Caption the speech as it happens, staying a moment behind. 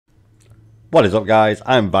What is up guys,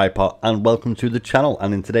 I'm Viper and welcome to the channel,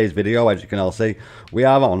 and in today's video, as you can all see, we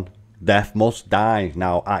are on Death Must Die.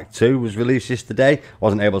 Now Act 2 was released yesterday,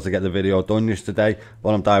 wasn't able to get the video done yesterday, but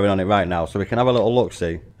I'm diving on it right now so we can have a little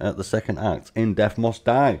look-see at the second act in Death Must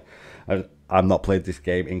Die. I've not played this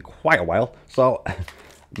game in quite a while, so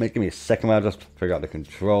give me a second while I just figure out the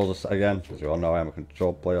controls again, as you all know I am a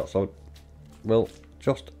control player, so we'll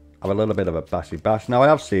just have a little bit of a bashy bash. Now I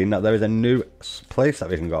have seen that there is a new place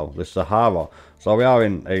that we can go, the Sahara. So we are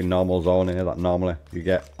in a normal zone here that normally you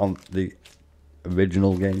get on the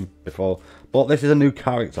original game before. But this is a new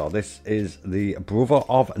character. This is the brother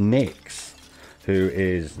of Nyx, who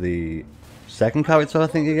is the second character I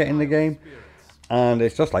think you get in the game. And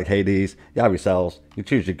it's just like Hades. You have yourselves, you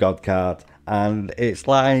choose your god card, and it's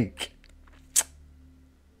like,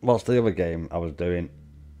 what's the other game I was doing?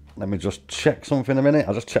 Let me just check something a minute.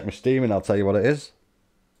 I'll just check my Steam and I'll tell you what it is.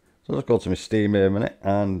 So let's go to my Steam here a minute,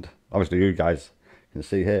 and obviously you guys can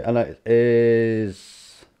see here. And it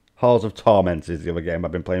is Halls of Torment is the other game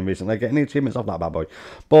I've been playing recently. Getting the achievements off that bad boy.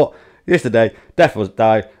 But yesterday, Death Must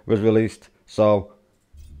Die was released. So,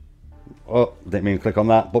 oh, didn't mean to click on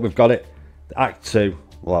that, but we've got it. Act 2,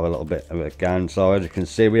 we'll have a little bit of it again. So as you can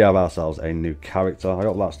see, we have ourselves a new character. I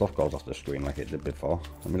hope that stuff goes off the screen like it did before.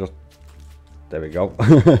 Let me just... There we go.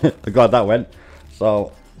 I'm glad that went.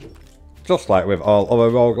 So, just like with all other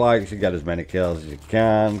roguelikes, you get as many kills as you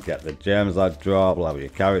can, get the gems that drop, level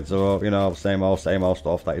your character up, you know, same old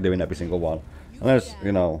stuff that you do in every single one. And there's,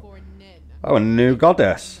 you know, oh, a new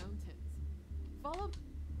goddess.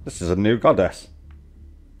 This is a new goddess.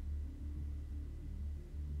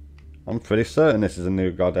 I'm pretty certain this is a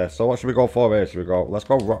new goddess. So what should we go for here? Should we go, let's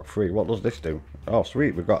go rock free. What does this do? Oh,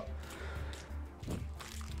 sweet, we've got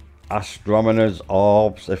Astronomer's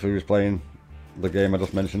Orbs, if he was playing the game I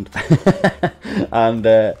just mentioned. And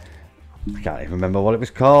I can't even remember what it was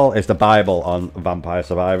called. It's the Bible on Vampire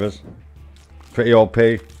Survivors. Pretty OP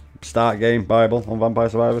start game Bible on Vampire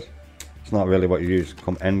Survivors. It's not really what you use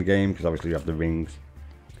come end game, because obviously you have the rings.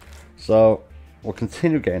 So we'll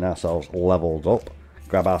continue getting ourselves leveled up.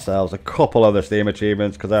 Grab ourselves a couple of the Steam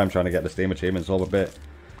achievements, because I'm trying to get the Steam achievements up a bit.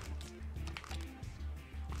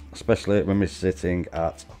 Especially when we're sitting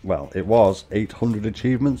at, well, it was 800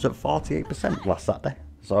 achievements at 48% last Saturday.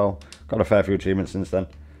 So, got a fair few achievements since then.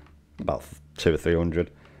 About 200 or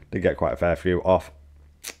 300. Did get quite a fair few off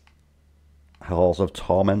Halls of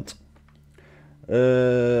Torment.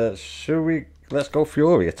 Should we, let's go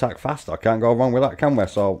Fury, attack faster. Can't go wrong with that, can we?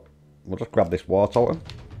 So, we'll just grab this war totem.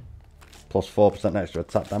 Plus 4% extra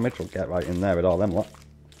attack damage. We'll get right in there with all them lot.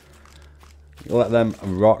 Let them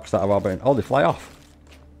rocks that are orbiting. Oh, they fly off.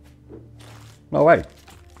 No way.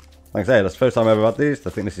 Like I say, that's the first time I've ever had these. I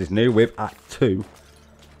think this is new with Act 2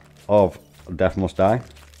 of Death Must Die.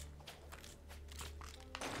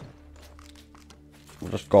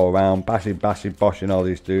 We'll just go around bashy boshing all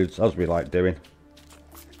these dudes as we like doing.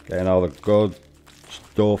 Getting all the good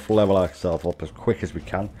stuff, level ourselves up as quick as we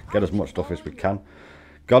can. Get as much stuff as we can.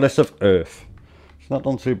 Goddess of Earth. It's not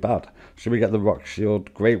done too bad. Should we get the Rock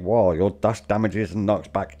Shield? Great Wall. Your dash damages and knocks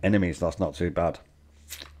back enemies. That's not too bad.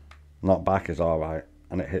 Knock back is alright,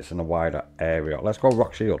 and it hits in a wider area. Let's go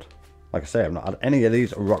Rock Shield. Like I say, I've not had any of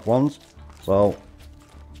these rock ones, so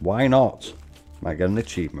why not? Might get an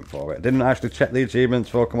achievement for it. I didn't actually check the achievements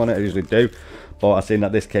before I come on it, I usually do, but I seen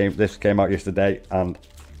that this came out yesterday, and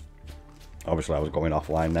obviously I was going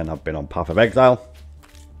offline then. I've been on Path of Exile.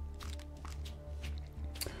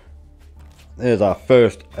 Here's our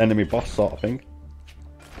first enemy boss sort of thing.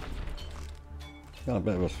 Got a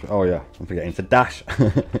bit of a, oh yeah, I'm forgetting to dash.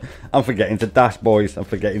 I'm forgetting to dash, boys. I'm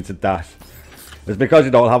forgetting to dash. It's because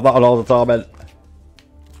you don't have that on all the torment.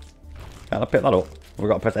 Can't I pick that up? We've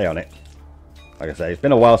got to press A on it. Like I say, it's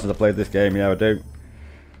been a while since I played this game. Yeah, I do.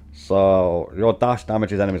 So your dash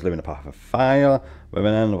damages enemies living in a path of fire. When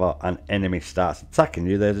an enemy starts attacking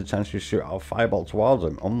you, there's a chance you shoot out a firebolt towards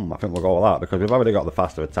them. I think we'll go with that, because we've already got the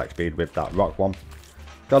faster attack speed with that rock one.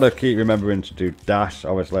 Gotta keep remembering to do dash.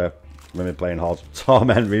 Obviously, when we're playing Halls of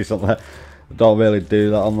Torment recently, we don't really do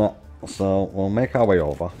that on that. So we'll make our way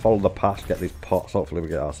over, follow the path, get these pots. Hopefully we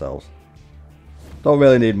get ourselves. Don't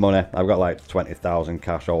really need money. I've got like 20,000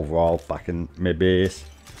 cash overall back in my base.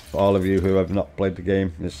 For all of you who have not played the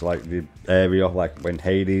game, it's like the area, like when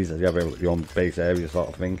Hades, you have your own base area sort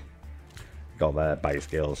of thing. Go there, buy your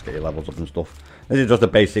skills, get your levels up and stuff. This is just a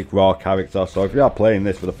basic raw character, so if you are playing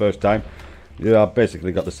this for the first time, you have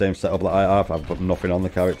basically got the same setup that I have. I've put nothing on the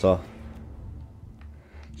character.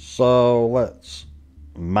 So let's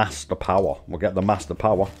master power. We'll get the master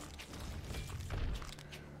power.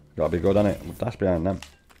 Gotta be good on it. We'll dash behind them.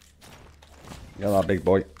 Get that big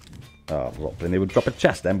boy. Oh, I was hoping he would drop a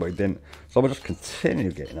chest then, but he didn't. So we'll just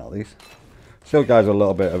continue getting out of these. Still, guys, are a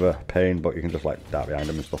little bit of a pain, but you can just like dart behind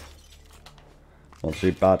them and stuff. Not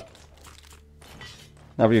too bad.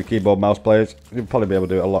 Now for you keyboard mouse players, you'll probably be able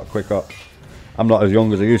to do it a lot quicker. I'm not as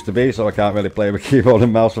young as I used to be, so I can't really play with keyboard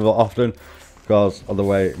and mouse a lot often because of the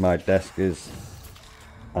way my desk is.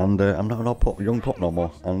 And I'm not an young pup no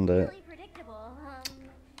more. And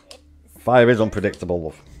fire is unpredictable,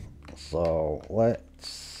 love. So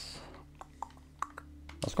let's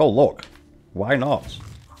go luck. Why not?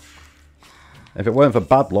 If it weren't for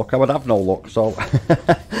bad luck, I would have no luck. So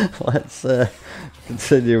let's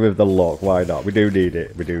continue with the luck. Why not? We do need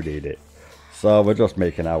it. We do need it. So we're just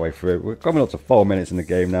making our way through. We're coming up to 4 minutes in the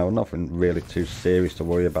game now. Nothing really too serious to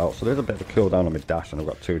worry about. So there's a bit of a cooldown on my dash, and I've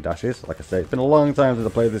got 2 dashes. Like I say, it's been a long time since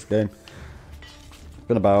I played this game. It's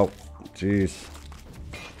been about, jeez.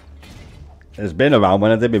 It's been around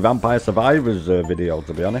when I did my Vampire Survivors video,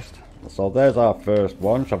 to be honest. So there's our first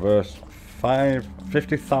one. Traverse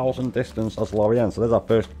 50,000 distance as Lorient. So there's our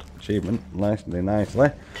first achievement.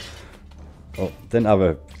 Nicely. Oh, didn't have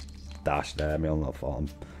a dash there. Me on that thought.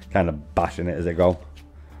 Kind of bashing it as it go.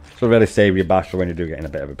 So really save your bash for when you do get in a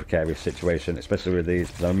bit of a precarious situation, especially with these,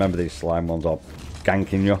 because I remember these slime ones are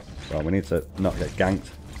ganking you, so we need to not get ganked.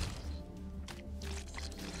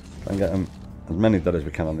 Try and get them as many dead as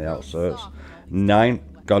we can on the outskirts. 9,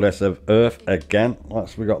 Goddess of Earth again.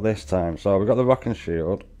 What's we got this time? So we got the Rock and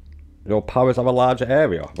Shield. Your powers have a larger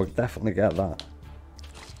area. We'll definitely get that.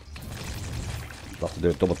 We'll have to do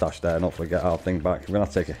a double dash there and hopefully get our thing back. We're gonna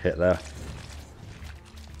have to take a hit there.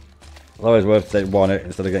 It's always worth taking 1 hit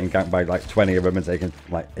instead of getting ganked by like 20 of them and taking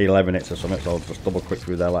like 11 hits or something. So I'll just double quick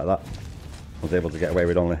through there like that. I was able to get away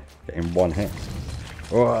with only getting 1 hit.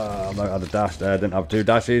 Oh, I had a dash there. I didn't have 2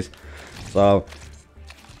 dashes. So,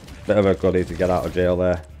 bit of a goodie to get out of jail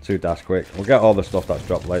there. 2 dash quick. We'll get all the stuff that's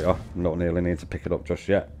dropped later. Don't really need to pick it up just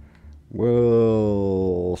yet.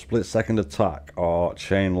 We'll split second attack or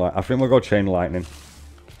chain light. I think we'll go chain lightning.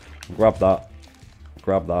 Grab that.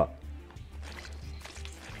 Grab that.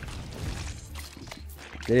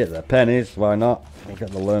 Get the pennies, why not? We'll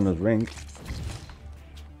get the learner's ring.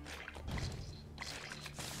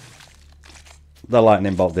 The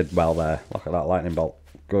lightning bolt did well there. Look at that lightning bolt.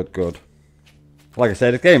 Good, good. Like I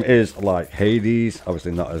said, this game is like Hades.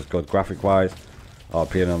 Obviously not as good graphic wise or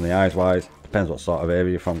appealing on the eyes wise. Depends what sort of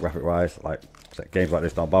area you're from graphic wise. Like games like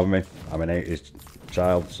this don't bother me. I'm an 80s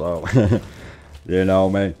child, so you know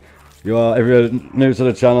me. If you're new to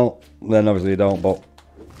the channel, then obviously you don't, but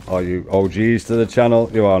or you OGs to the channel,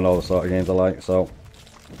 you all know the sort of games I like, so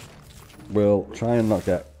we'll try and not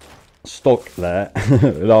get stuck there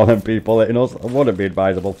with all them people hitting us. It wouldn't be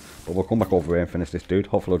advisable, but we'll come back over here and finish this dude.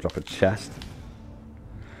 Hopefully we'll drop a chest.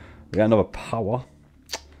 We get another power.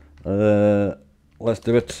 Let's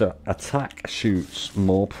do it to attack, shoots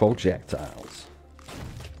more projectiles.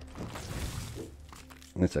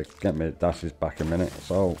 I need to get my dashes back a minute,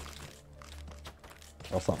 so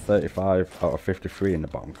what's that, 35 out of 53 in the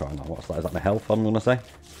bottom corner? What's that? Is that my health, I'm going to say?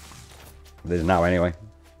 It is now anyway.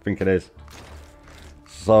 I think it is.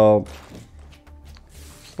 So,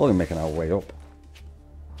 slowly making our way up.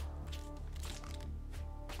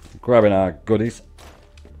 Grabbing our goodies.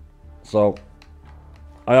 So,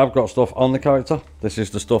 I have got stuff on the character. This is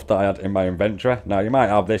the stuff that I had in my inventory. Now, you might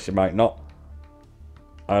have this, you might not.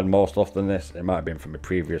 I had more stuff than this. It might have been from the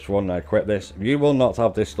previous one. I quit this. You will not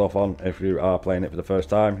have this stuff on if you are playing it for the first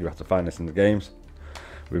time. You have to find this in the games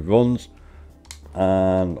with runs.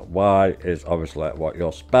 And Y is obviously what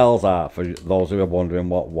your spells are, for those who are wondering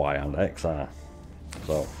what Y and X are.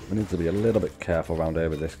 So we need to be a little bit careful around here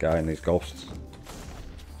with this guy and these ghosts.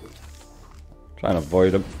 Try and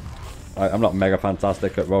avoid them. I'm not mega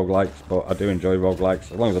fantastic at roguelikes, but I do enjoy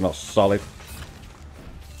roguelikes as long as they're not solid.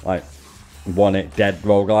 Like 1-hit dead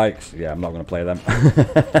roguelikes, yeah, I'm not going to play them.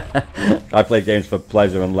 I play games for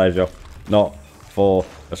pleasure and leisure, not for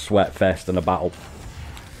a sweat fest and a battle.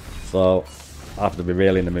 So I have to be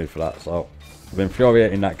really in the mood for that. So I've been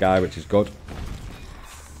infuriating that guy, which is good.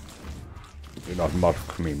 Do not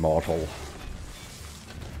mock me, mortal.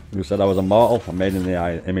 You said I was immortal. I'm made in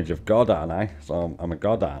the image of God, aren't I? So I'm a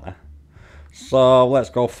god, aren't I? So let's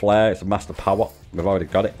go flare. It's a master power. We've already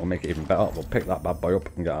got it. We'll make it even better. We'll pick that bad boy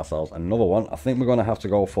up and get ourselves another one. I think we're going to have to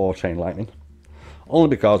go for chain lightning, only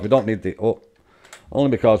because we don't need the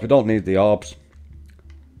orbs,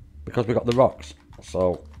 because we got the rocks.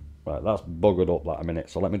 So right, that's buggered up that a minute.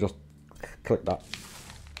 So let me just click that.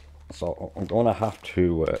 So I'm going to have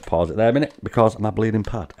to pause it there a minute because my bleeding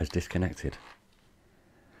pad has disconnected.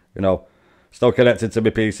 You know, still connected to my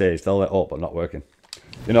PC, still lit up but not working.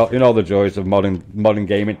 You know the joys of modern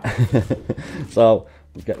gaming. So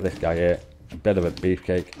we get this guy here. A bit of a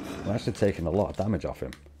beefcake. We're actually taking a lot of damage off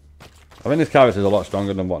him. I think this character is a lot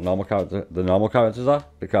stronger than what the normal characters are,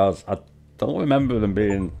 because I don't remember them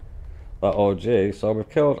being that OG. So we've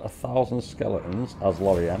killed 1,000 skeletons as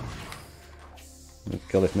Lorien. Let's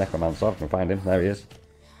kill this necromancer. I can find him. There he is.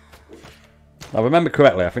 Now, remember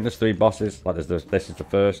correctly, I think there's 3 bosses. Like this is the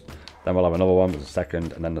first, then we'll have another one, there's the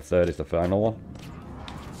second, and then the third is the final one.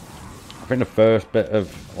 I think the first bit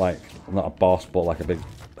of, like, not a boss, but like a big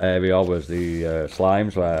area was the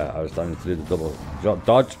slimes, where I was starting to do the double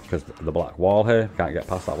dodge, because the black wall here, can't get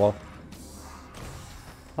past that wall.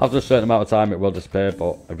 After a certain amount of time, it will disappear,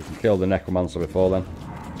 but if we can kill the necromancer before then,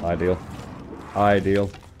 ideal. Ideal.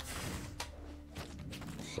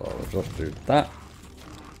 So we'll just do that.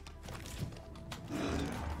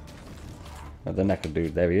 And the necker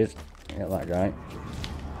dude, there he is. Get that guy.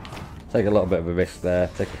 Take a little bit of a risk there,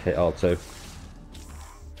 take a hit or two.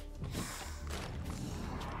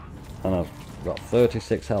 And I've got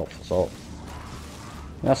 36 health, so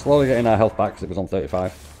yeah, slowly getting our health back because it was on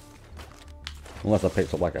 35. Unless I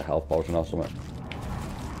picked up like a health potion or something.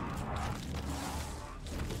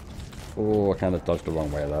 Oh, I kind of dodged the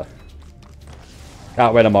wrong way there.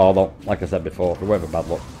 Can't win them all though. Like I said before, if we went for bad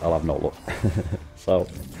luck, I'll have no luck. So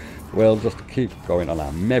we'll just keep going on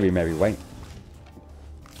our merry way.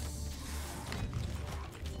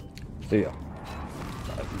 See ya.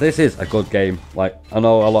 This is a good game. Like, I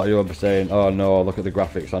know a lot of you will be saying, oh no, look at the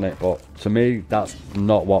graphics on it, but to me, that's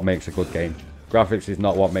not what makes a good game. Graphics is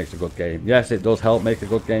not what makes a good game. Yes, it does help make a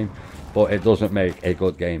good game, but it doesn't make a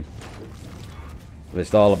good game.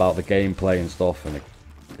 It's all about the gameplay and stuff, and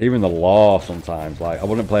even the lore sometimes. Like, I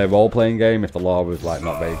wouldn't play a role-playing game if the lore was like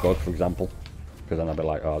not very good, for example, because then I'd be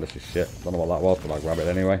like, oh, this is shit. Don't know what that was, but I'll grab it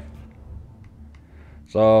anyway.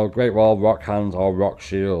 So, Great Wall, Rock Hands, or Rock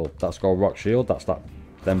Shield. That's called Rock Shield. That's that.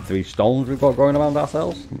 Them 3 stones we've got going around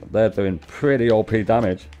ourselves. They're doing pretty OP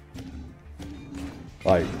damage.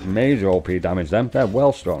 Like, major OP damage them. They're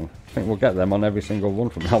well strong. I think we'll get them on every single one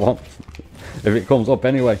from now on. If it comes up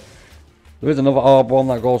anyway. There is another orb one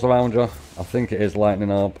that goes around you. I think it is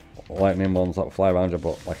lightning orb. Lightning ones that fly around you.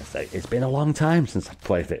 But like I say, it's been a long time since I've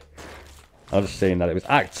played it. I've just seen that it was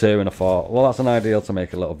Act 2 and I thought, well, that's an idea to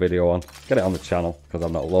make a little video on. Get it on the channel because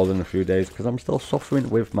I've not uploaded in a few days because I'm still suffering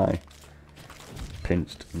with my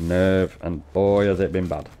pinched nerve, and boy has it been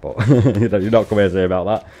bad. But you're not coming here to say about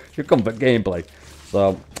that. You come for gameplay.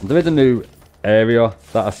 So there is a new area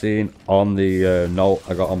that I seen on the note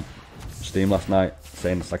I got on Steam last night,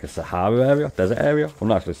 saying it's like a Sahara area, desert area. I've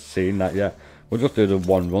not actually seen that yet. We'll just do the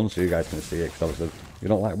one run so you guys can see it, because obviously you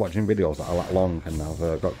don't like watching videos that are that long, and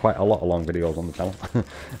I've got quite a lot of long videos on the channel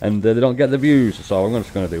and they don't get the views, so I'm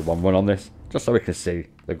just going to do one run on this just so we can see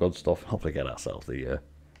the good stuff. Hopefully get ourselves the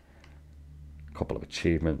couple of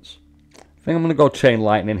achievements. I think I'm going to go chain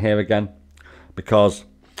lightning here again, because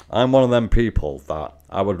I'm one of them people that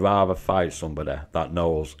I would rather fight somebody that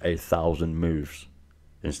knows 1,000 moves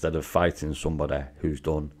instead of fighting somebody who's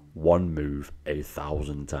done one move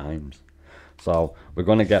 1,000 times. So we're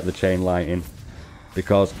going to get the chain lightning,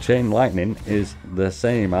 because chain lightning is the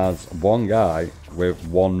same as one guy with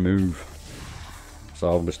one move.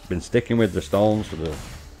 So I've just been sticking with the stones for the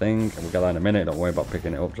thing, and we'll get that in a minute. Don't worry about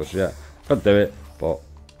picking it up just yet. Could do it, but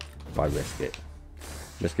why risk it?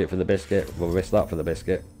 Risk it for the biscuit. We'll risk that for the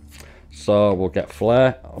biscuit. So we'll get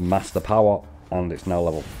flare, master power, and it's now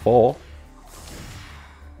level 4.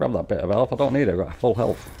 Grab that bit of health. I don't need it. I've got full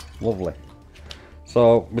health. Lovely.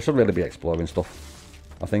 So we should really be exploring stuff.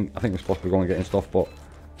 I think we're supposed to be going and getting stuff, but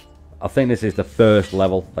I think this is the first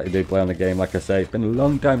level that you do play on the game. Like I say, it's been a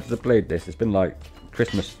long time since I played this. It's been like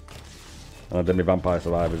Christmas. And I did my Vampire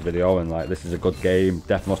Survivors video, and like, this is a good game.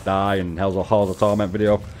 Death Must Die and Halls of Torment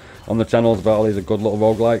video on the channels about all these are good little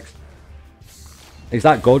roguelikes. Is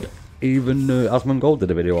that good? Even Asmongold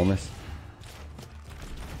did a video on this.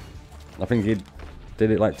 I think he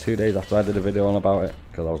did it like 2 days after I did a video on about it,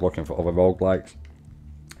 because I was looking for other roguelikes.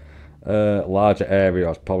 Larger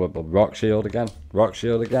areas, probably Rock Shield again. Rock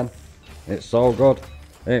Shield again. It's so good.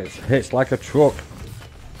 It hits like a truck.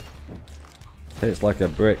 Hits like a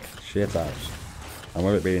brick. Shit house. And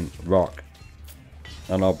with it being rock.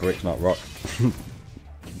 I know brick's not rock.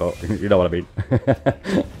 But you know what I mean.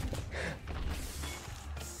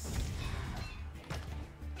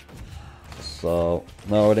 So,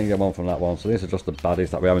 no, we didn't get one from that one. So these are just the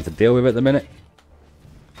baddies that we're having to deal with at the minute.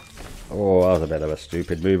 Oh, that was a bit of a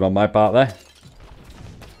stupid move on my part there.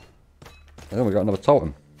 And we got another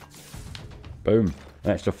totem. Boom.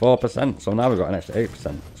 An extra 4%. So now we've got an extra 8%.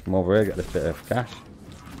 Let's come over here, get this bit of cash.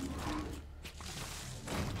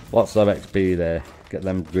 Lots of XP there. Get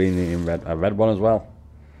them green and red. A red one as well.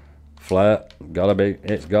 flare. Gotta be.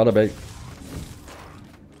 It's gotta be.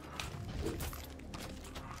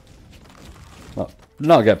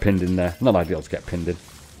 Not get pinned in there. Not ideal to get pinned in.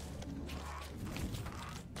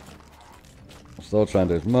 Still trying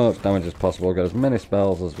to do as much damage as possible. Get as many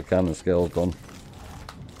spells as we can and skills done.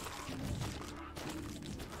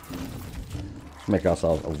 Just make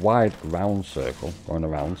ourselves a wide round circle. Going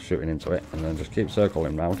around, shooting into it. And then just keep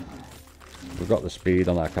circling round. We've got the speed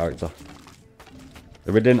on our character.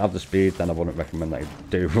 If we didn't have the speed, then I wouldn't recommend that you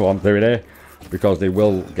do what I'm doing here. Because they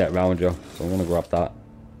will get round you. So I'm going to grab that.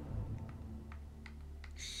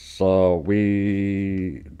 So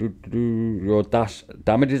we your dash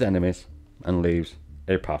damages enemies and leaves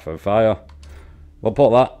a path of fire. We'll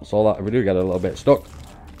put that so that if we do get a little bit stuck,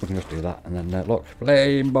 we can just do that. And then look,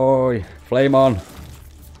 flame boy, flame on,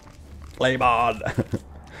 flame on.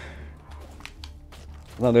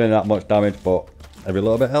 Not doing that much damage, but every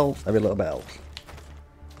little bit helps. Every little bit helps.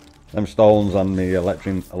 Them stones and the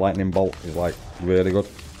lightning bolt is like really good.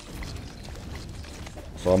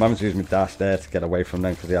 So I'm having to use my dash there to get away from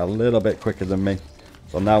them because they are a little bit quicker than me.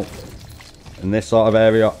 So now, in this sort of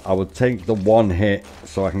area, I would take the one hit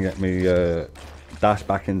so I can get me dash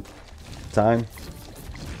back in time.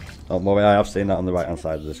 Don't worry, I have seen that on the right hand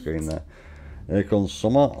side of the screen there. Here comes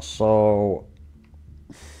summer, so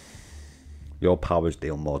your powers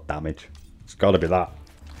deal more damage. It's got to be that.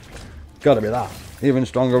 Got to be that. Even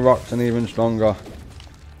stronger rocks and even stronger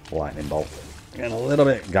lightning bolt. Getting a little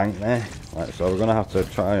bit ganked there. Right, so we're going to have to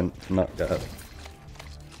try and not get it.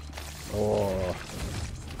 Oh.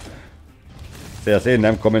 See, I seen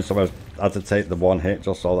them coming, so I had to take the one hit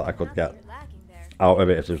just so that I could get out of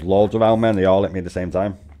it. If there's loads around me and they all hit me at the same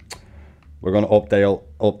time. We're going to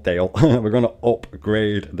we're going to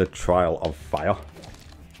upgrade the Trial of Fire.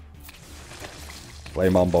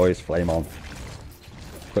 Flame on, boys, flame on.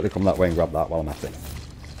 Quickly come that way and grab that while I'm at it.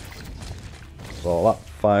 So that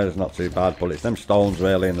fire is not too bad, but it's them stones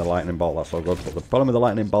really and the lightning bolt that's so good. But the problem with the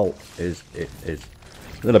lightning bolt is it is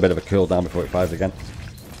a little bit of a cooldown before it fires again.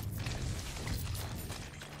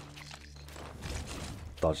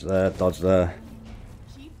 Dodge there, dodge there.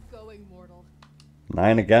 Keep going, mortal.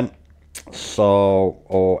 9 again.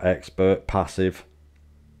 So, expert, passive.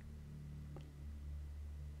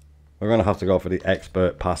 We're going to have to go for the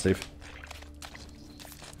expert passive.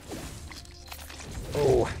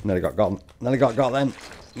 Oh, nearly got then. Nearly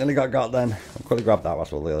got then. I could have grabbed that,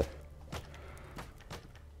 that's really.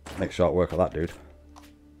 Make short work of that dude.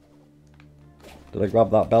 Did I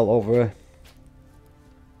grab that belt over here?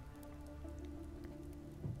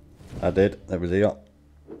 I did. It was here.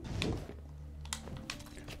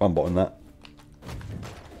 One button there.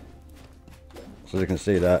 So as you can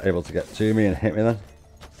see they're able to get to me and hit me then.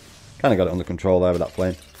 Kind of got it under control there with that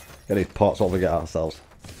flame. Get these pots over to get ourselves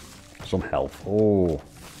some health. Oh,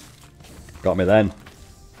 got me then.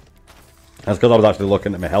 That's because I was actually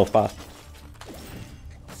looking at my health bar.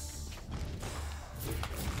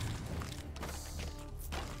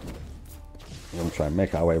 I'm going to try and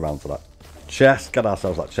make our way around to that chest. Get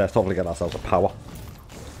ourselves that chest. Hopefully get ourselves a power.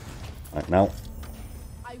 Right now.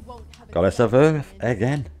 Got us a earth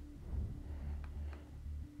again.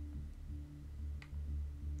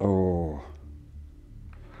 Oh.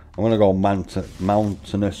 I'm going to go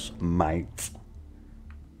Mountainous Might.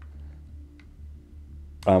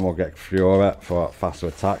 And we'll get Fury for faster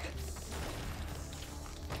attack.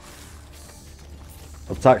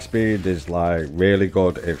 Attack speed is like really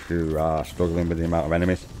good if you are struggling with the amount of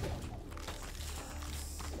enemies.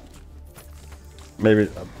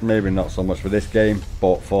 Maybe not so much for this game,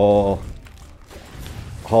 but for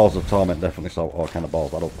Halls of Torment definitely so all kind of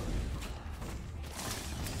balls that up.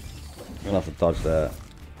 I'm gonna have to dodge there.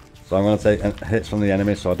 So I'm gonna take hits from the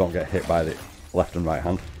enemy so I don't get hit by the left and right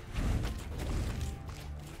hand.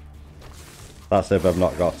 That's if I've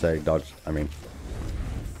not got to dodge, I mean.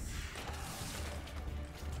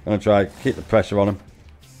 I'm gonna try keep the pressure on him.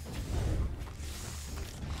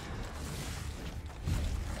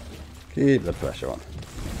 Keep the pressure on. I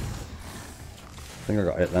think I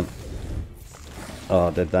got hit then. Oh,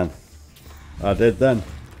 I did then. I did then.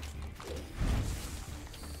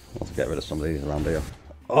 Let's get rid of some of these around here.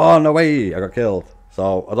 Oh, no way! I got killed.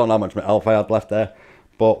 So, I don't know how much health I had left there.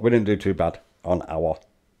 But we didn't do too bad on our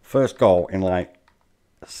first goal in like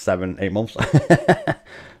 7-8 months.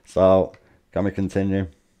 So, can we continue?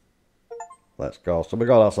 Let's go. So, we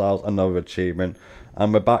got ourselves another achievement.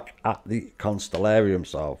 And we're back at the Constellarium.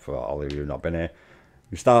 So, for all of you who've not been here,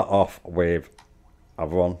 you start off with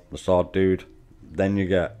Avron, the sword dude. Then you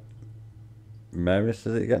get Merris,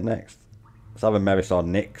 does it get next? It's either Merris or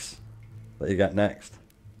Nyx that you get next.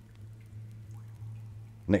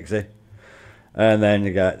 Nixie. And then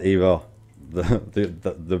you get either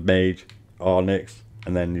the mage or Nyx,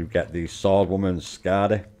 and then you get the sword woman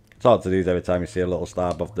Scardy. It's hard to do every time you see a little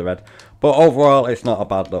star above the red, but overall it's not a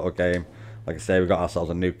bad little game. Like I say, we got ourselves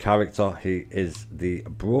a new character. He is the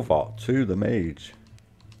brother to the mage.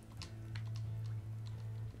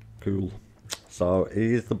 Cool. So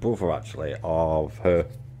he's the brother actually of her,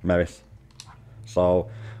 Merris. So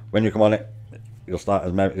when you come on it, you'll start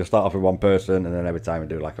off with one person, and then every time you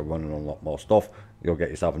do like a run and unlock more stuff, you'll get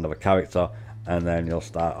yourself another character, and then you'll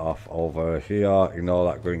start off over here. You know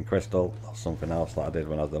that green crystal? That's something else that I did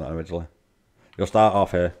when I was doing it originally. You'll start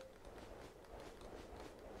off here.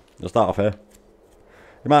 You'll start off here.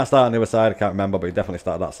 You might start on the other side, I can't remember, but you definitely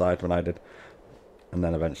started that side when I did. And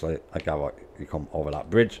then eventually, I gather you come over that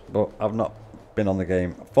bridge. But I've not been on the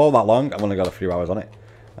game for that long. I've only got a few hours on it.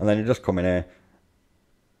 And then you just come in here.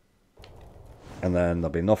 And then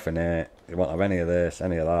there'll be nothing here. You won't have any of this,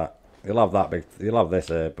 any of that. You'll have that big, you'll have this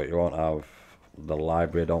here, but you won't have the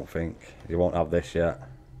library, I don't think. You won't have this yet,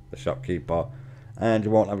 the shopkeeper. And you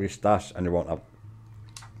won't have your stash, and you won't have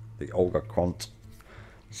the ogre quant.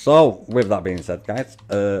 So, with that being said, guys,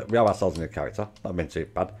 we have ourselves a new character. Not been too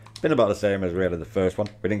bad. It's been about the same as really the first one.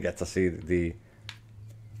 We didn't get to see the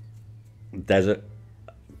desert.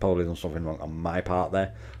 Probably done something wrong on my part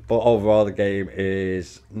there. But overall, the game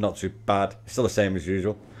is not too bad. It's still the same as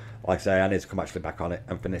usual. Like I say, I need to come actually back on it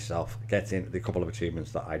and finish off getting the couple of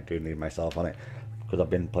achievements that I do need myself on it. Because I've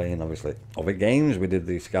been playing, obviously, other games. We did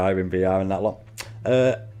the Skyrim VR and that lot.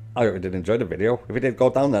 I hope you did enjoy the video. If you did, go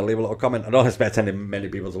down there, leave a little comment. I don't expect many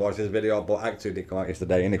people to watch this video, but Act 2 did come out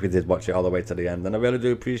yesterday, and if you did watch it all the way to the end, then I really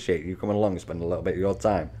do appreciate you coming along and spending a little bit of your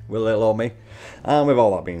time with little old me. And with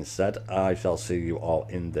all that being said, I shall see you all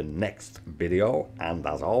in the next video, and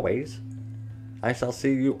as always, I shall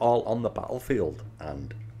see you all on the battlefield.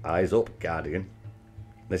 And eyes up, Guardian.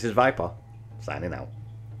 This is Viper, signing out.